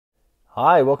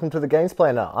Hi, welcome to the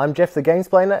Gamesplainer. I'm Jeff the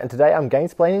Gamesplainer, and today I'm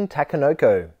Gamesplaining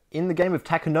Takenoko. In the game of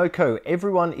Takenoko,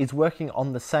 everyone is working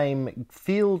on the same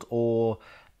field or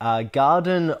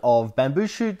garden of bamboo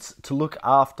shoots to look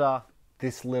after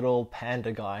this little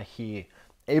panda guy here.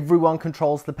 Everyone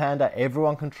controls the panda,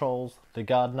 everyone controls the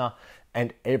gardener,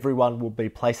 and everyone will be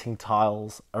placing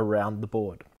tiles around the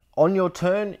board. On your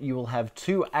turn, you will have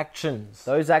two actions.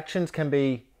 Those actions can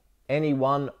be any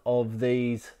one of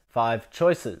these 5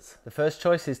 choices. The first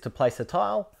choice is to place a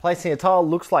tile. Placing a tile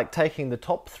looks like taking the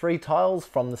top 3 tiles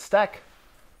from the stack,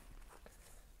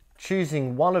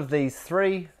 choosing one of these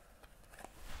 3,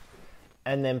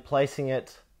 and then placing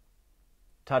it,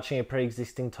 touching a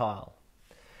pre-existing tile.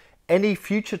 Any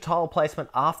future tile placement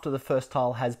after the first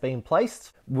tile has been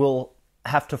placed will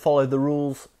have to follow the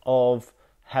rules of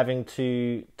having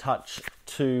to touch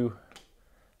 2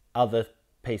 other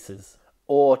pieces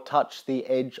or touch the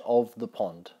edge of the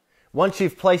pond. Once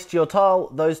you've placed your tile,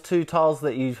 those 2 tiles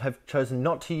that you have chosen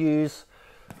not to use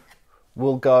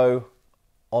will go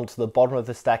onto the bottom of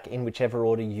the stack in whichever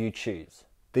order you choose.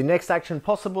 The next action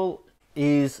possible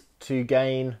is to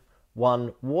gain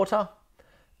 1 water,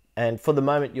 and for the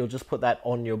moment you'll just put that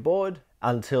on your board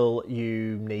until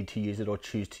you need to use it or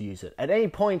choose to use it. At any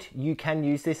point you can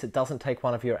use this, it doesn't take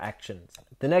one of your actions.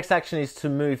 The next action is to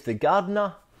move the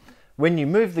gardener. When you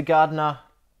move the gardener,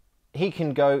 he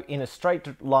can go in a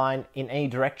straight line in any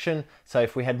direction. So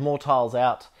if we had more tiles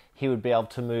out, he would be able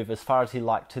to move as far as he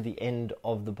liked to the end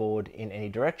of the board in any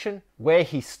direction. Where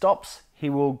he stops, he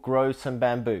will grow some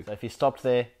bamboo. So if he stopped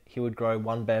there, he would grow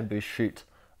 1 bamboo shoot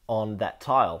on that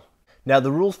tile. Now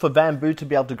the rules for bamboo to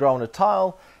be able to grow on a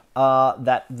tile are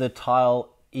that the tile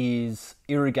is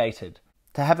irrigated.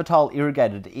 To have a tile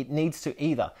irrigated, it needs to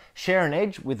either share an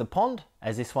edge with a pond,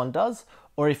 as this one does,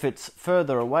 or if it's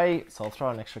further away, so I'll throw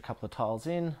an extra couple of tiles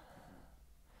in.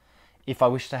 If I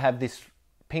wish to have this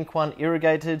pink one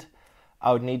irrigated,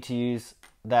 I would need to use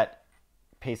that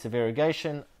piece of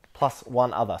irrigation plus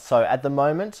 1 other. So at the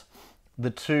moment, the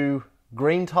 2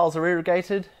 green tiles are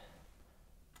irrigated.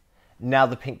 Now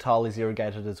the pink tile is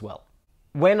irrigated as well.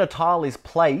 When a tile is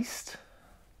placed,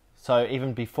 so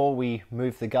even before we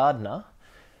move the gardener,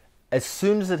 as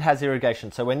soon as it has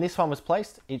irrigation, so when this one was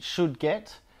placed, it should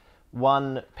get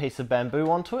 1 piece of bamboo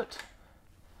onto it.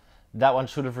 That one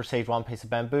should have received 1 piece of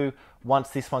bamboo.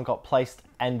 Once this one got placed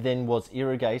and then was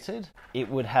irrigated, it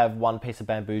would have 1 piece of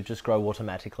bamboo just grow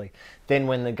automatically. Then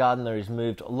when the gardener is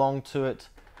moved along to it,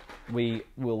 we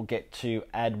will get to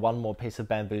add 1 more piece of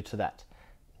bamboo to that.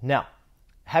 Now,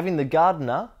 having the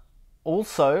gardener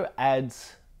also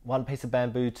adds 1 piece of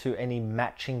bamboo to any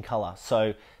matching color.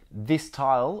 So this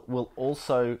tile will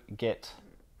also get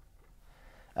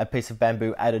a piece of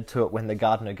bamboo added to it when the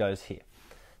gardener goes here.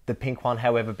 The pink one,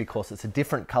 however, because it's a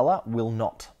different color, will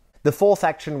not. The 4th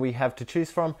action we have to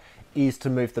choose from is to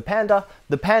move the panda.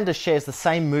 The panda shares the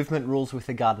same movement rules with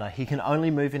the gardener. He can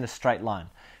only move in a straight line,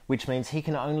 which means he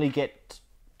can only get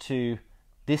to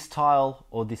this tile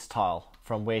or this tile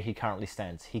from where he currently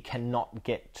stands. He cannot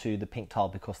get to the pink tile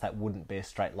because that wouldn't be a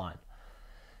straight line.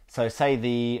 So say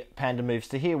the panda moves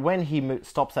to here. When he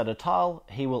stops at a tile,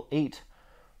 he will eat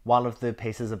 1 of the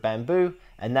pieces of bamboo,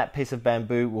 and that piece of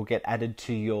bamboo will get added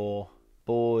to your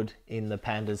board in the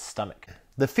panda's stomach.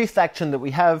 The 5th action that we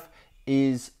have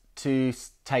is to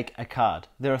take a card.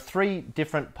 There are 3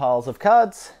 different piles of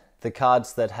cards. The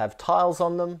cards that have tiles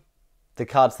on them, the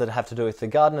cards that have to do with the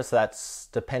gardener, so that's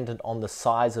dependent on the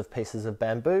size of pieces of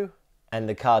bamboo, and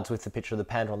the cards with the picture of the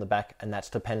panda on the back, and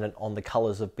that's dependent on the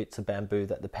colors of bits of bamboo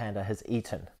that the panda has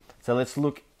eaten. So let's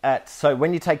look at, so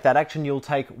when you take that action, you'll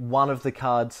take 1 of the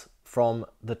cards from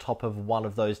the top of 1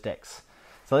 of those decks.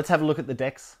 So let's have a look at the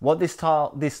decks. What this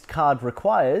card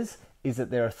requires is that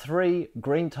there are 3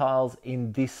 green tiles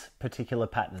in this particular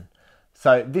pattern.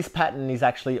 So this pattern is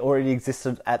actually already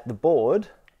existed at the board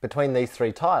between these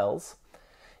 3 tiles,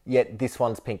 yet this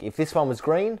one's pink. If this one was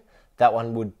green, that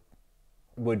one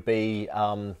would be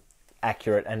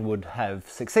accurate and would have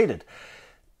succeeded.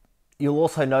 You'll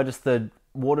also notice the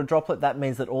water droplet. That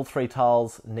means that all 3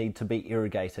 tiles need to be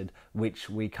irrigated, which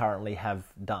we currently have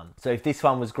done. So if this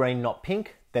one was green, not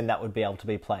pink, then that would be able to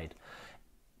be played.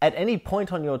 At any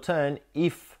point on your turn,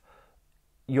 if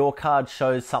your card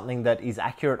shows something that is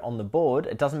accurate on the board,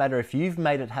 it doesn't matter if you've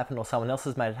made it happen or someone else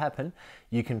has made it happen,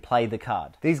 you can play the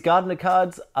card. These gardener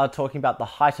cards are talking about the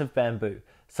height of bamboo.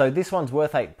 So this one's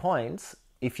worth 8 points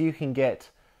if you can get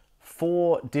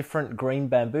 4 different green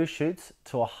bamboo shoots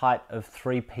to a height of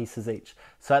 3 pieces each.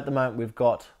 So at the moment we've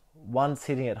got 1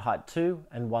 sitting at height 2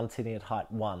 and 1 sitting at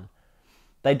height 1.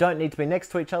 They don't need to be next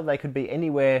to each other, they could be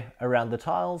anywhere around the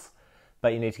tiles,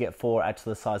 but you need to get 4 out to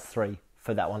the size 3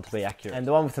 for that one to be accurate. And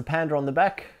the one with the panda on the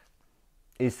back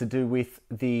is to do with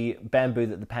the bamboo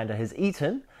that the panda has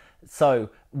eaten. So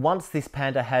once this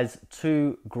panda has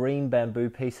 2 green bamboo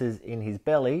pieces in his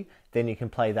belly, then you can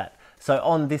play that. So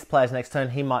on this player's next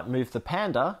turn, he might move the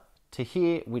panda to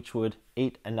here, which would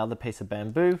eat another piece of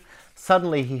bamboo.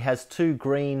 Suddenly he has 2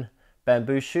 green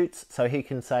bamboo shoots, so he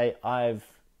can say, I've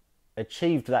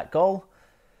achieved that goal.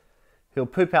 He'll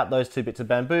poop out those 2 bits of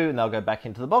bamboo and they'll go back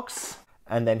into the box,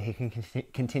 and then he can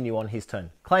continue on his turn.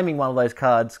 Claiming one of those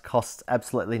cards costs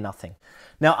absolutely nothing.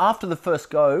 Now, after the first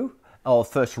go, or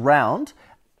first round,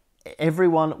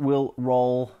 everyone will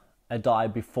roll a die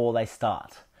before they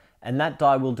start. And that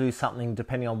die will do something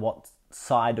depending on what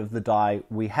side of the die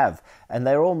we have. And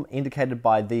they're all indicated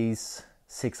by these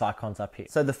 6 icons up here.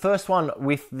 So the first one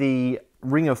with the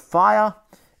ring of fire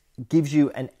gives you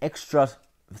an extra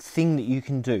thing that you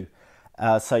can do.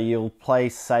 So you'll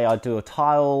place, say I do a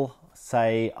tile,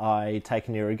 say I take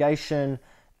an irrigation,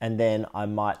 and then I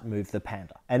might move the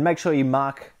panda. And make sure you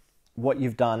mark what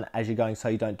you've done as you're going so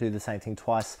you don't do the same thing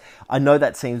twice. I know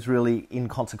that seems really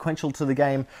inconsequential to the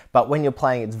game, but when you're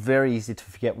playing, it's very easy to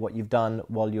forget what you've done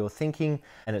while you're thinking,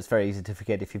 and it's very easy to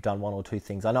forget if you've done 1 or 2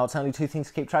 things. I know it's only 2 things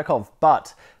to keep track of,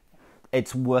 but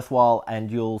it's worthwhile and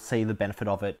you'll see the benefit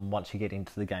of it once you get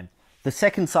into the game. The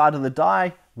second side of the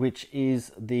die, which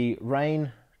is the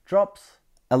rain drops,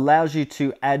 allows you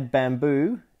to add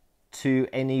bamboo to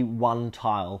any one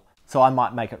tile. So I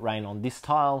might make it rain on this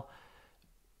tile,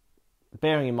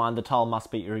 bearing in mind the tile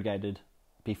must be irrigated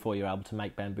before you're able to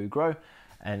make bamboo grow,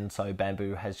 and so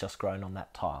bamboo has just grown on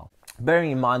that tile.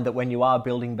 Bearing in mind that when you are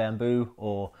building bamboo,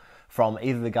 or from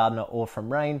either the gardener or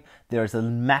from rain, there is a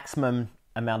maximum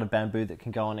amount of bamboo that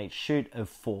can go on each shoot of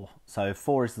 4. So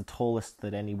 4 is the tallest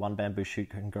that any one bamboo shoot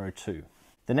can grow to.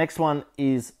 The next one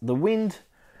is the wind.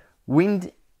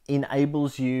 Wind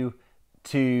enables you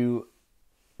to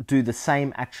do the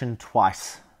same action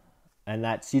twice. And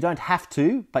that's, you don't have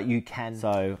to, but you can.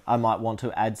 So I might want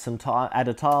to add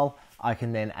a tile. I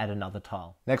can then add another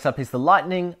tile. Next up is the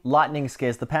lightning. Lightning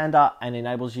scares the panda and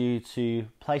enables you to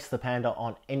place the panda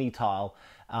on any tile.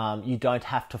 You don't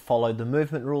have to follow the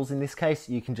movement rules in this case.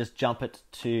 You can just jump it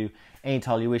to any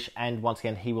tile you wish, and once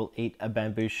again, he will eat a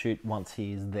bamboo shoot once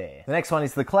he is there. The next one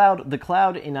is the cloud. The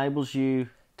cloud enables you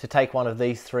to take one of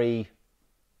these 3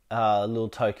 little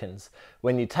tokens.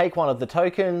 When you take one of the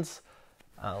tokens,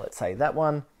 let's say that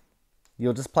one,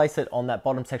 you'll just place it on that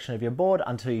bottom section of your board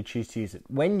until you choose to use it.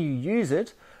 When you use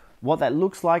it, what that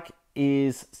looks like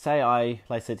is, say I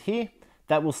place it here,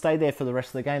 that will stay there for the rest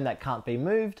of the game, that can't be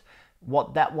moved.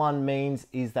 What that one means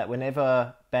is that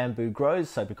whenever bamboo grows,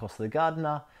 so because of the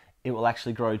gardener, it will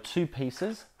actually grow 2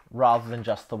 pieces rather than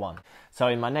just the 1. So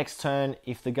in my next turn,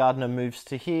 if the gardener moves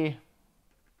to here,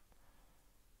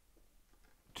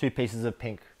 2 pieces of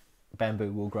pink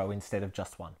bamboo will grow instead of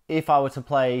just 1. If I were to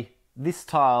play this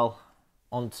tile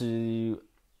onto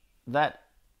that,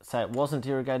 say it wasn't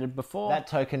irrigated before, that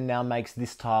token now makes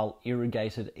this tile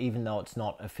irrigated even though it's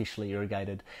not officially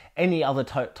irrigated. Any other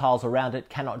tiles around it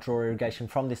cannot draw irrigation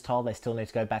from this tile, they still need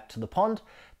to go back to the pond,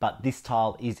 but this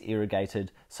tile is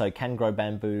irrigated, so can grow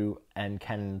bamboo and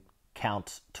can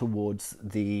count towards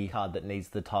the card that needs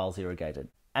the tiles irrigated.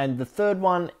 And the third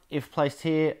one, if placed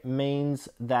here, means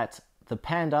that the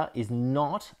panda is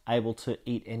not able to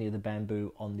eat any of the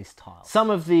bamboo on this tile. Some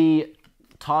of the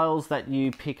tiles that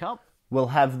you pick up will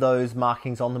have those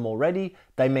markings on them already.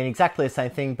 They mean exactly the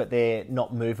same thing, but they're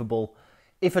not movable.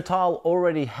 If a tile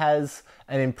already has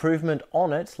an improvement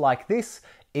on it, like this,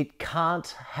 it can't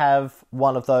have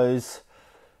one of those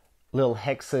little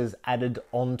hexes added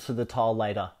onto the tile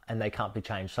later, and they can't be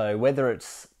changed. So whether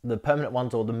it's the permanent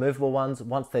ones or the movable ones,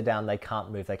 once they're down, they can't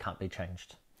move, they can't be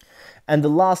changed. And the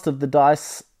last of the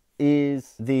dice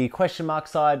is the question mark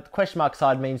side. Question mark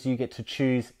side means you get to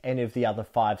choose any of the other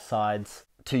 5 sides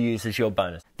to use as your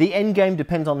bonus. The end game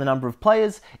depends on the number of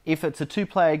players. If it's a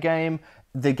 2-player game,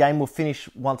 the game will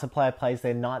finish once a player plays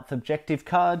their 9th objective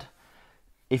card.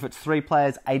 If it's 3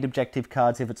 players, 8 objective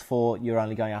cards. If it's 4, you're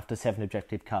only going after 7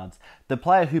 objective cards. The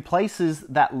player who places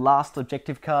that last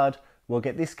objective card will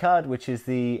get this card, which is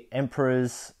the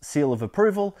Emperor's Seal of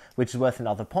Approval, which is worth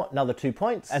another 2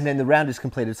 points. And then the round is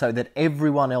completed so that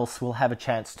everyone else will have a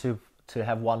chance to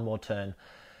have one more turn.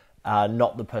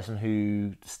 Not the person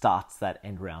who starts that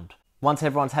end round. Once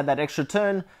everyone's had that extra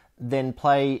turn, then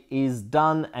play is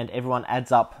done and everyone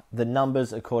adds up the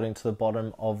numbers according to the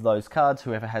bottom of those cards.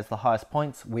 Whoever has the highest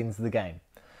points wins the game.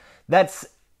 That's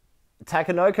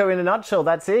Takenoko in a nutshell,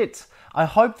 that's it. I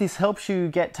hope this helps you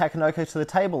get Takenoko to the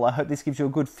table. I hope this gives you a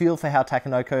good feel for how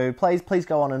Takenoko plays. Please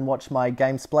go on and watch my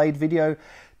Gamesplayed video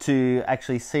to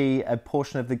actually see a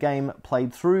portion of the game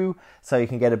played through so you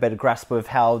can get a better grasp of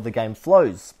how the game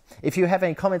flows. If you have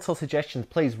any comments or suggestions,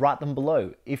 please write them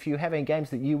below. If you have any games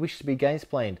that you wish to be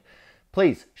Gamesplaned,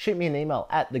 please shoot me an email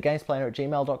at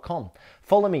thegamesplainer@gmail.com.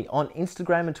 Follow me on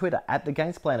Instagram and Twitter at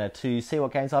thegamesplainer to see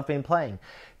what games I've been playing.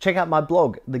 Check out my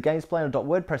blog,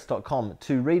 thegamesplainer.wordpress.com,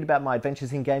 to read about my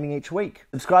adventures in gaming each week.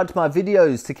 Subscribe to my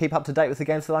videos to keep up to date with the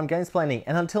games that I'm gamesplaining.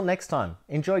 And until next time,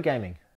 enjoy gaming.